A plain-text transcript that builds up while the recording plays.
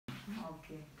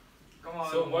Okay. Come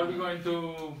on. So what we're going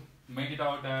to make it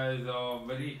out as a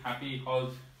very happy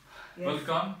house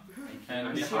welcome.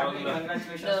 And we have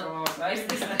Congratulations from our side. It's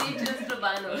the sweetest to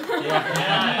Banu.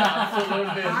 yeah,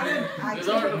 Absolutely.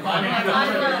 Without Banu,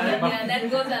 yeah, that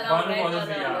goes along,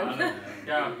 right?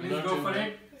 Yeah, please go for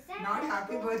it. Not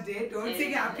happy birthday. Don't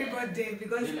sing happy birthday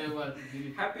because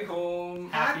Happy home.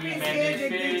 happy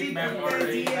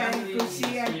Memories, Jagdishji, and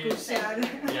Kushi and Kushal.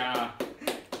 Yeah.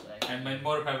 And many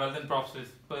more health and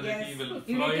prosperity will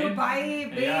You flow need to in. buy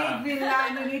big villa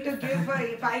and you need to give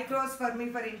 5 crores for me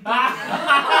for interior.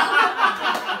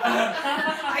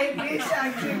 I wish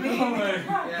actually.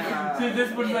 Yeah. So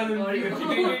just put that in.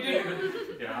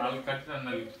 Yeah, I'll cut and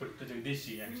I'll put the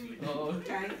Jagdishi actually. Oh,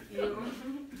 thank you.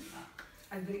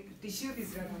 I'll bring tissue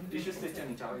this one. Tissue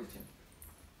stitching, chow stitching.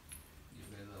 You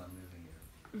guys are amazing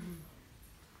here.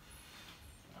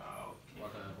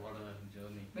 What a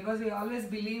journey. Because we always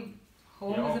believe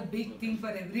home is a big thing for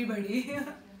everybody.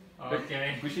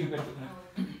 Okay. Wishing that.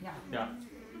 Yeah.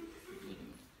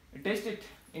 Taste it.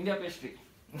 India pastry.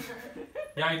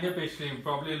 Yeah, India pastry.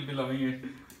 Probably will be loving it.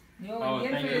 Your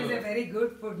Indian thank food you. is a very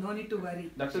good food. No need to worry.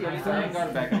 That is our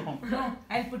bag. No,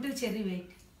 I'll put a cherry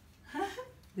weight.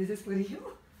 This is for you.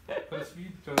 For a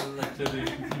sweet girl, actually.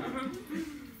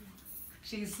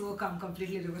 She is so calm,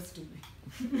 completely reversed to me.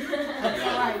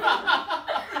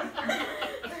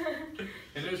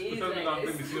 Anyways, Kushal will not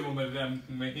miss you moment. I'm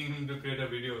making him to create a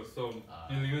video, so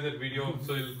he'll use that video,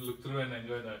 so he'll look through and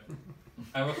enjoy that.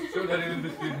 I was sure that he will be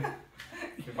seen.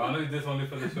 Banu is just only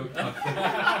for the show.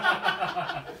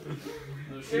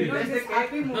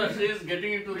 She is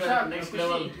getting into the next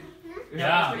level.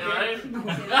 Yeah, Right?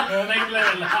 Next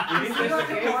level.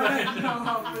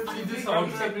 See, this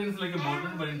outside is like a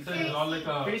modern, but inside is all like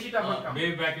a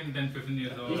way back in 10-15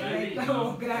 years old. Like,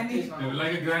 oh, granny.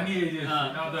 Like a granny ages,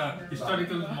 now the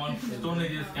historical stone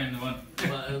ages kind of one.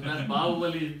 That's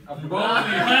Bahubali.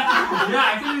 Bahubali.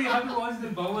 Yeah, actually you have to watch the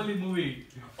Bahubali movie.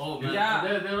 Oh, Yeah.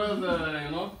 there was,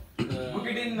 Book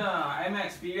it in IMAX,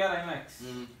 PVR IMAX.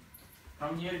 Mm.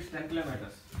 From here it's 10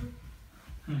 kilometers.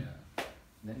 Yeah.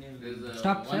 Then There's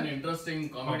Stop, one sir. interesting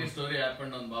comedy story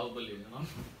happened on Bahubali,